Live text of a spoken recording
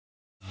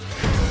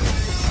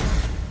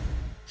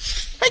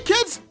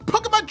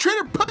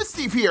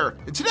Steve here,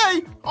 and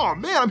today, oh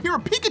man, I'm here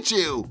with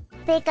Pikachu.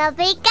 Pika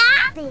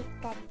Pika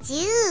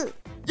Pikachu.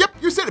 Yep,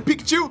 you said it,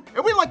 Pikachu,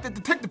 and we like the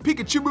Detective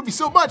Pikachu movie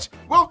so much,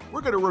 well,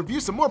 we're gonna review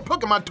some more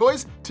Pokemon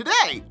toys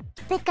today.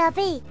 Pika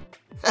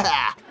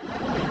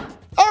Pika.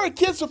 Alright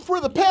kids, so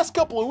for the past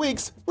couple of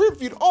weeks, we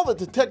reviewed all the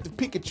Detective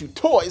Pikachu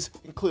toys,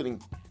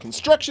 including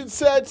construction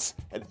sets,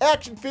 and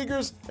action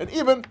figures, and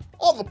even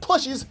all the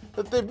plushies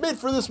that they've made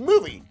for this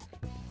movie.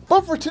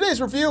 But for today's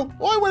review,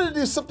 well, I wanted to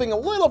do something a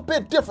little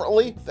bit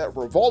differently that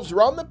revolves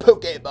around the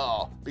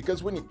Pokeball.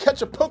 Because when you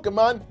catch a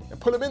Pokemon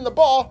and put him in the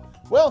ball,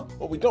 well,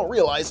 what we don't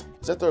realize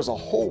is that there's a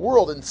whole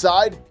world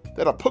inside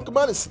that a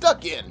Pokemon is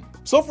stuck in.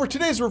 So for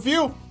today's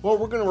review, well,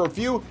 we're going to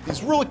review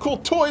these really cool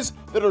toys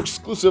that are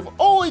exclusive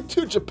only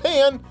to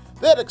Japan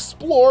that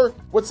explore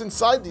what's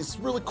inside these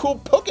really cool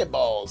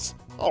Pokeballs.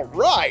 All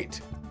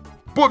right.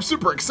 Boy, I'm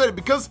super excited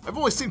because I've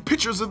only seen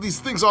pictures of these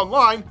things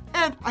online,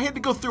 and I had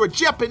to go through a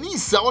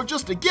Japanese seller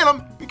just to get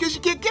them because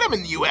you can't get them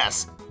in the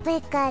US.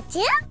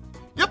 Pikachu?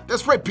 Yep,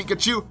 that's right,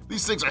 Pikachu.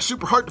 These things are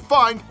super hard to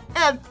find,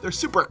 and they're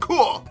super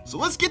cool. So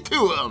let's get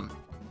to them.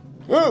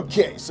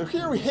 Okay, so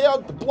here we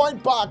have the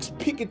Blind Box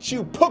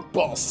Pikachu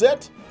Pokeball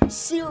set,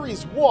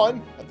 Series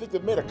 1. I think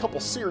they've made a couple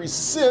series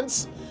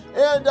since,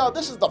 and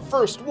this is the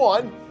first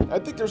one. I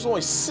think there's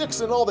only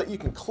 6 in all that you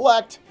can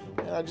collect,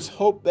 and I just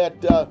hope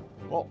that,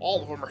 well,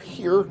 all of them are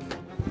here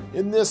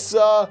in this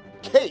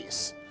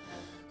case.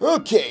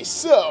 Okay,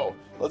 so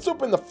let's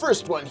open the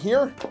first one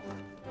here.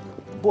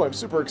 Boy, I'm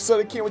super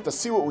excited. Can't wait to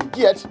see what we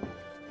get.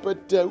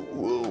 But,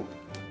 ooh.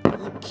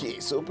 Okay,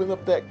 so open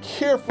up that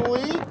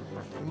carefully.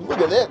 Look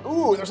at that.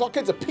 Ooh, there's all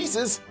kinds of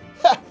pieces.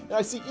 Ha! And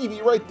I see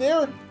Eevee right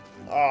there.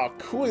 Oh,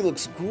 cool. He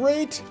looks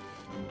great.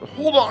 But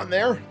hold on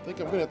there. I think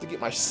I'm going to have to get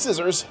my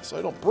scissors so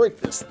I don't break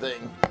this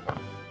thing.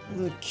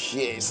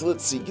 Okay, so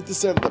let's see. Get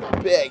this out of the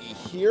baggie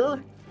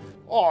here.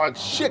 Oh,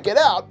 check it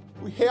out.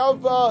 We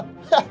have a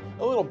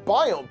little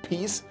Biome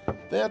piece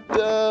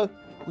that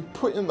we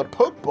put in the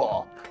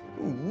Pokeball.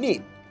 Ooh,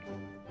 neat.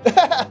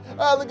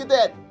 Oh, look at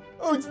that.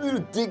 Oh, it's a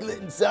little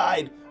Diglett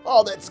inside.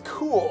 Oh, that's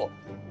cool.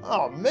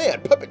 Oh,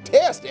 man,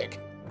 puppet-tastic.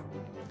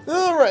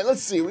 All right,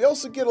 let's see. We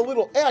also get a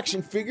little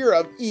action figure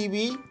of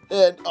Eevee.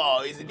 And,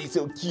 oh, isn't he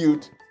so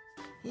cute?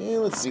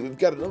 And let's see. We've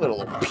got another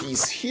little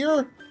piece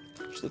here,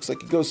 which looks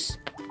like it goes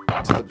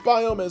to the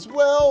Biome as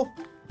well.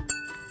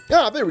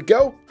 Ah, there we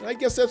go. I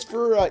guess that's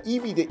for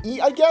Eevee to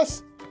eat, I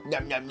guess?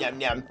 Nom, nom, nom,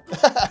 nom.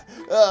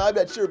 I'm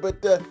not sure,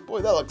 but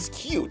boy, that looks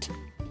cute.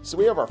 So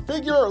we have our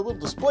figure, our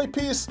little display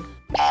piece,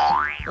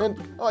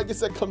 and oh, I guess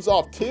that comes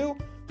off too.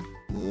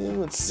 And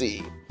let's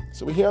see.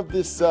 So we have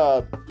this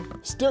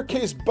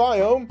staircase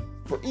biome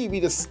for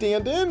Eevee to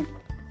stand in,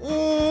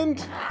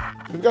 and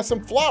we've got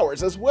some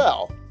flowers as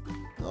well.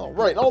 All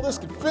right, all this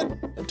can fit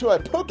into a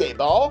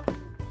Pokeball.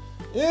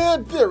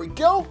 And there we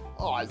go.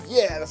 Oh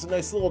yeah, that's a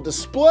nice little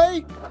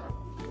display.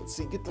 Let's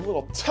see, get the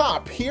little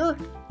top here.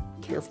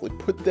 Carefully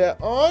put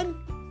that on.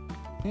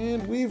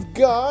 And we've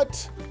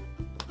got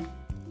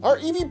our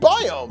Eevee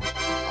biome.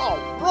 All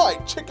right,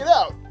 check it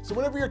out. So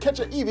whenever you're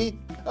catching Eevee,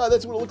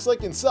 that's what it looks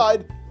like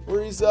inside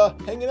where he's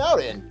hanging out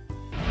in.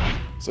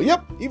 So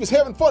yep, Eevee's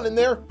having fun in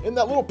there in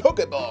that little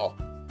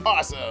Pokeball.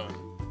 Awesome.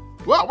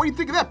 Wow, what do you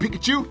think of that,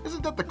 Pikachu?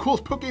 Isn't that the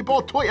coolest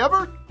Pokeball toy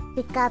ever?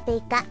 Pika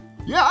Pika.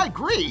 Yeah, I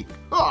agree.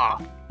 Ah.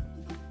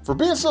 For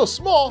being so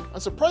small,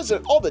 I'm surprised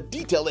at all the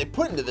detail they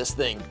put into this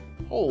thing.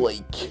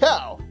 Holy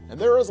cow, and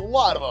there is a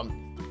lot of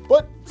them.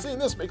 But seeing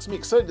this makes me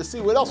excited to see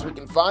what else we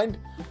can find.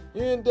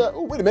 And,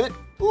 oh, wait a minute.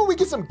 Ooh, we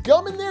get some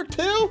gum in there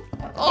too?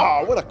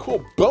 Oh, what a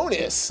cool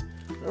bonus.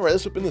 All right,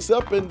 let's open this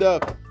up and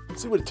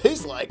see what it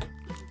tastes like.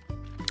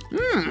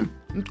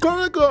 It's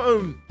kind of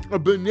like a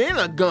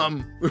banana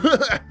gum.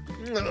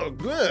 Oh,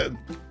 good.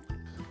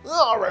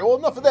 All right, well,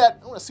 enough of that.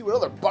 I want to see what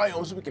other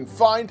biomes we can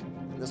find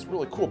in this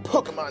really cool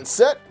Pokemon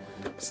set.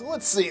 So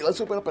let's see. Let's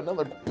open up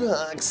another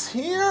box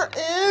here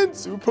and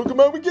see what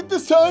Pokemon we get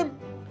this time.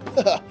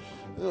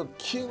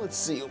 Okay, let's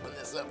see. Open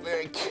this up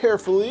very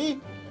carefully.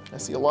 I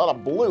see a lot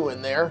of blue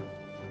in there.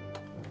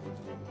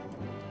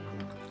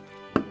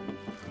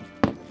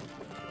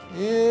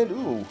 And,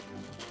 ooh.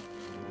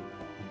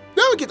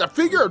 Now we get the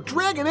figure of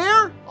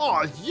Dragonair?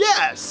 Oh,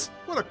 yes!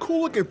 What a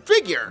cool looking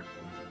figure.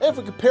 And if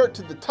we compare it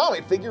to the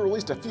Tommy figure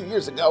released a few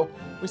years ago,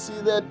 we see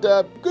that,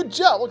 good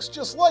job, looks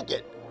just like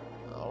it.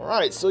 All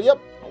right, so yep,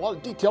 a lot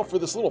of detail for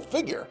this little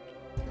figure.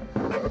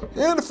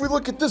 And if we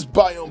look at this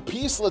biome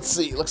piece, let's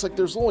see, looks like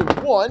there's only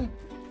one,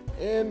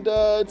 and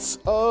it's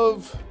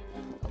of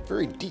a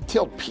very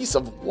detailed piece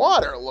of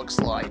water, it looks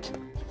like.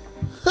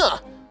 Huh,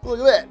 look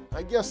at that.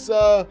 I guess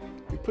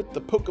we put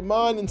the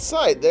Pokemon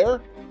inside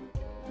there.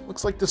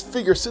 Looks like this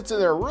figure sits in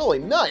there really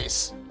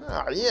nice.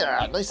 Oh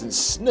yeah, nice and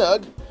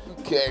snug.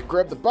 Okay,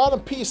 grab the bottom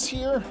piece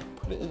here,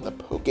 put it in the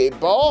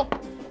Pokeball,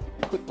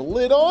 put the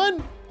lid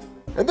on,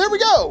 and there we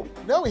go!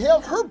 Now we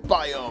have her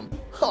biome.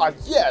 Ah,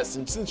 yes,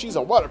 and since she's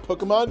a water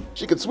Pokemon,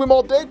 she can swim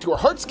all day to her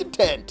heart's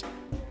content.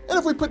 And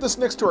if we put this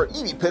next to our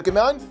Eevee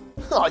Pokemon,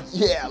 oh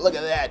yeah, look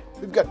at that.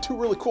 We've got 2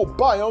 really cool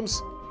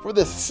biomes for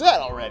this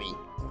set already.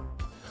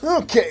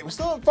 Okay, we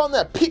still haven't found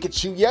that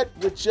Pikachu yet,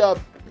 which,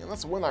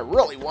 That's the one I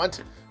really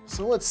want.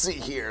 So let's see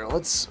here.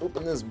 Let's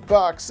open this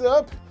box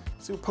up.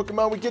 See what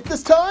Pokemon we get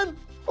this time.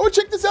 Oh,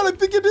 check this out. I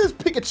think it is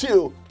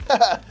Pikachu.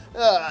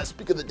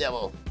 Speak of the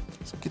devil.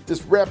 So get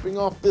this wrapping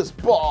off this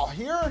ball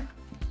here.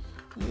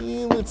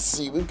 And let's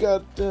see. We've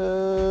got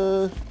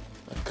a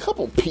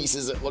couple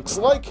pieces, it looks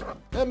like.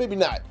 Maybe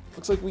not.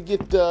 Looks like we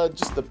get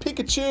just the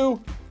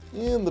Pikachu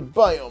and the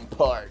Biome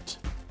part.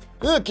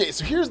 Okay,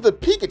 so here's the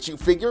Pikachu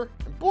figure.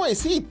 And boy,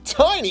 is he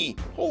tiny.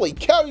 Holy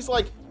cow, he's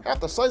like half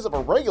the size of a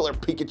regular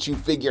Pikachu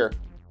figure.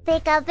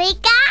 Pika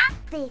Pika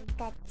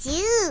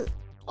Pikachu.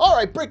 All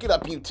right, break it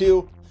up, you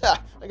two.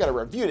 I got a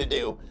review to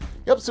do.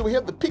 Yep, so we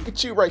have the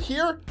Pikachu right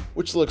here,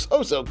 which looks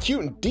oh so cute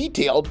and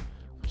detailed.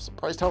 I'm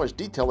surprised how much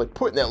detail they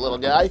put in that little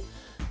guy.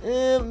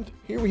 And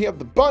here we have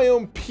the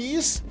Biome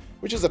piece,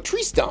 which is a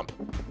tree stump.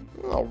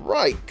 All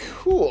right,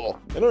 cool.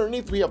 And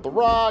underneath we have the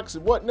rocks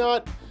and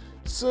whatnot.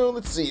 So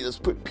let's see, let's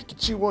put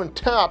Pikachu on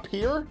top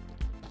here.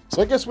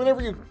 So I guess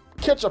whenever you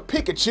catch a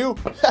Pikachu,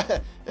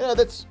 yeah,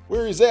 that's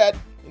where he's at,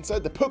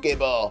 inside the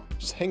Pokeball,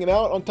 just hanging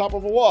out on top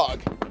of a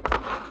log.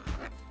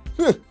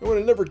 I would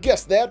have never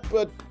guessed that,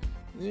 but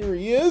there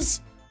he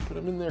is. Put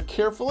him in there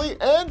carefully,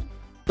 and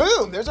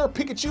boom, there's our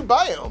Pikachu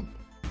Biome.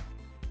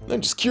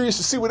 I'm just curious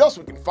to see what else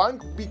we can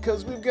find,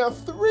 because we've got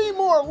 3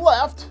 more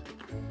left.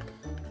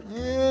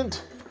 And,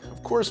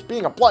 of course,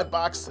 being a blind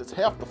box, it's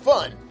half the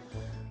fun.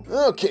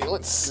 Okay,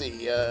 let's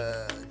see.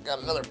 Got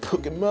another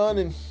Pokemon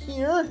in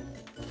here.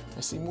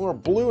 I see more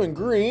blue and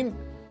green.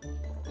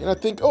 And I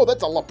think, oh,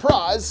 that's a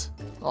Lapras.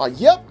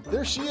 Yep,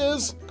 there she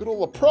is. Good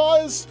old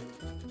Lapras.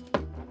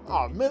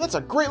 Oh, man, that's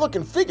a great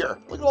looking figure.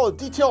 Look at all the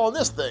detail on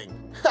this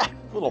thing. Ha!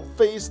 Little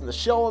face and the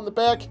shell on the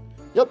back.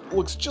 Yep,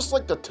 looks just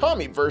like the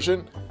Tommy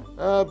version,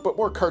 but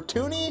more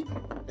cartoony.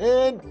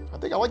 And I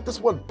think I like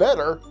this one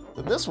better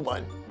than this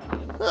one.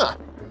 Huh.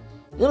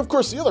 And of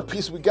course, the other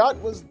piece we got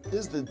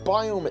is the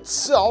Biome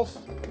itself.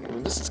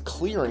 And this is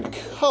clear in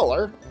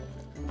color.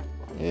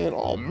 And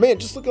oh man,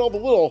 just look at all the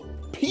little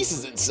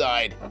pieces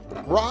inside.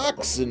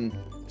 Rocks and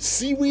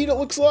seaweed, it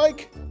looks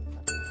like.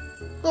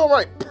 All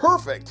right,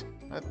 perfect.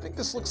 I think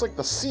this looks like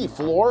the sea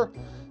floor.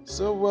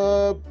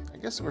 So I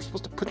guess we're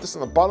supposed to put this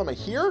on the bottom of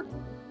here.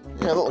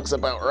 Yeah, that looks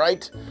about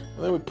right.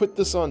 And then we put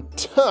this on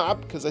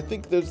top, because I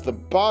think there's the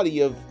body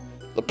of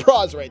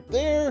Lapras right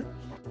there.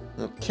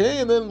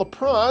 Okay, and then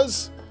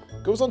Lapras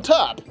goes on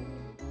top.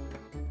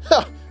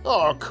 Ha!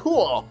 Oh,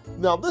 cool.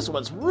 Now this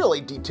one's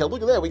really detailed.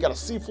 Look at that. We got a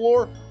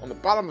seafloor on the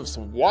bottom of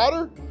some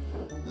water.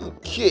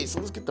 Okay, so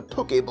let's get the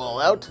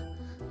Pokeball out.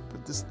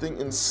 Put this thing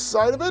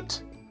inside of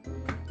it.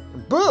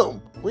 And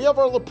boom! We have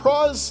our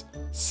Lapras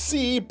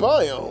Sea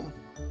Biome.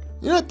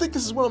 You know, I think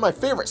this is one of my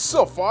favorites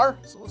so far.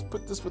 So let's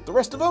put this with the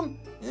rest of them.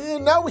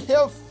 And now we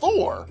have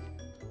 4.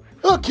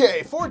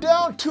 Okay, 4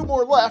 down, 2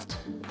 more left.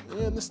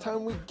 And this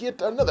time we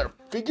get another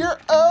figure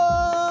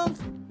of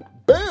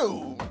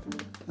boom.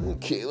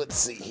 Okay, let's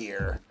see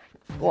here.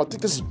 Oh, I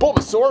think this is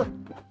Bulbasaur.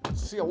 I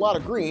see a lot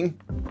of green.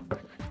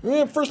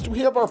 And first we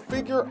have our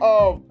figure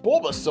of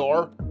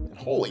Bulbasaur. And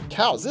holy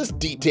cow, is this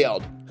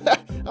detailed.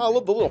 I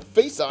love the little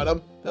face on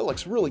him. That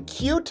looks really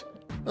cute.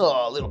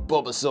 Oh, little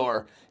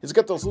Bulbasaur. He's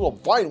got those little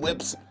vine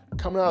whips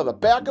coming out of the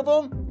back of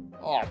him.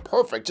 Oh,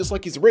 perfect, just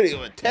like he's ready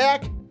to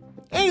attack.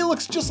 And he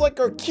looks just like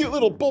our cute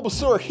little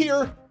Bulbasaur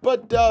here,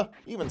 but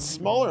even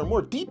smaller and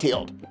more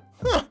detailed.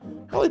 Huh,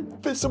 how they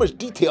fit so much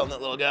detail in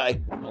that little guy?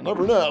 I'll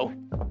never know.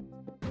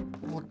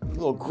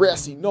 Little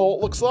grassy knoll,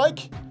 it looks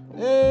like.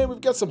 And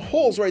we've got some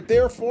holes right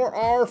there for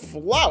our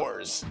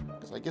flowers.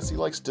 Because I guess he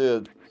likes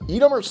to eat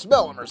them or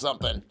smell them or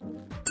something.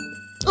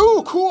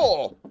 Ooh,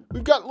 cool!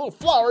 We've got little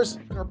flowers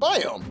in our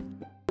biome.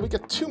 We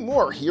got 2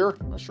 more here.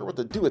 I'm not sure what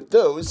to do with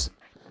those.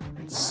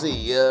 Let's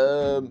see.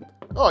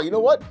 Oh, you know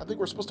what? I think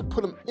we're supposed to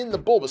put them in the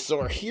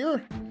Bulbasaur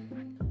here.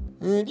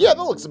 And yeah,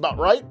 that looks about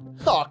right.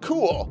 Oh,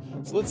 cool.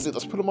 So let's see.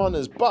 Let's put him on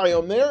his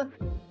biome there.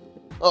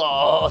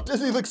 Oh,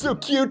 doesn't he look so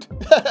cute?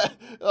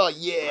 Oh,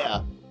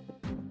 yeah.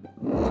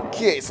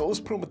 Okay, so let's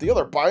put him with the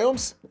other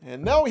biomes.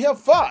 And now we have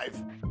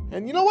 5.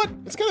 And you know what?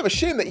 It's kind of a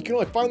shame that you can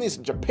only find these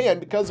in Japan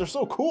because they're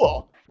so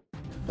cool.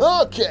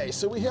 Okay,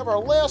 so we have our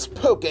last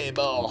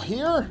Pokeball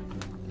here.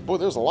 Boy,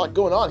 there's a lot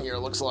going on here, it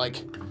looks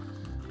like.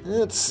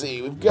 Let's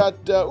see, we've got,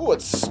 oh,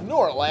 it's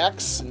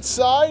Snorlax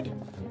inside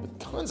with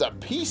tons of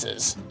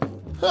pieces.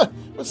 Huh,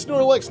 what's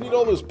Snorlax need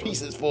all those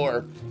pieces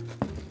for?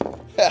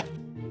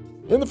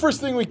 And the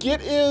first thing we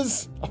get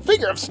is a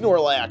figure of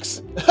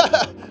Snorlax.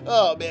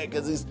 Oh man,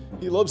 because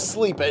he loves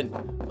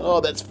sleeping.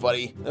 Oh, that's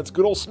funny. That's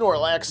good old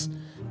Snorlax.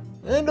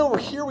 And over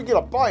here we get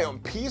a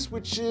biome piece,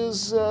 which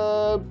is,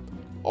 oh,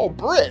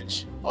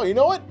 bridge. Oh, you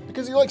know what?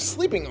 Because he likes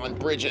sleeping on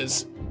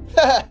bridges.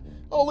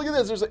 Oh, look at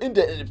this. There's an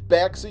indent in its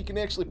back, so you can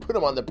actually put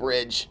him on the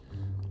bridge.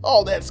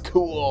 Oh, that's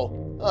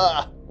cool.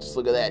 Just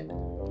look at that.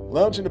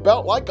 Lounging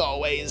about like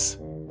always.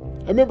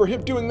 I remember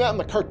him doing that in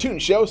the cartoon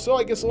show, so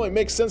I guess it only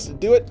makes sense to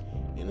do it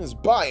in his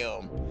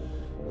biome.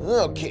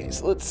 Okay,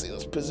 so let's see.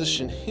 Let's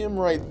position him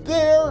right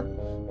there.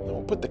 Then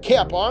we'll put the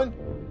cap on.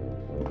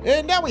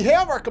 And now we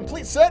have our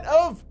complete set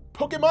of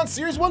Pokemon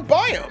Series 1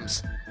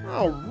 biomes.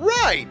 All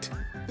right.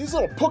 these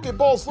little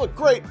Pokeballs look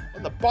great,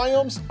 and the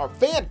biomes are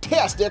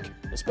fantastic,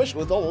 especially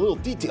with all the little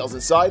details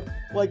inside,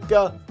 like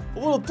a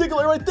little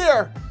Diglett right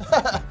there.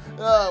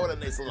 Oh, what a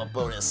nice little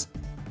bonus.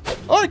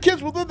 Alright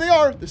kids, well there they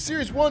are, the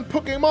Series 1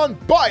 Pokemon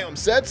Biome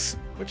sets,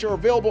 which are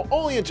available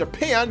only in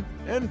Japan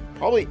and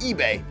probably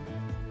eBay.